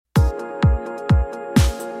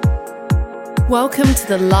Welcome to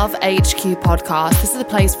the Love HQ podcast. This is a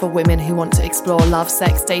place for women who want to explore love,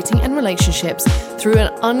 sex, dating and relationships through an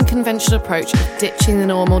unconventional approach of ditching the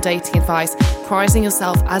normal dating advice, prizing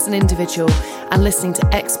yourself as an individual and listening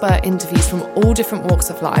to expert interviews from all different walks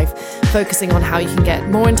of life, focusing on how you can get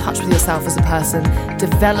more in touch with yourself as a person,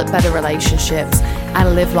 develop better relationships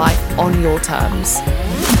and live life on your terms.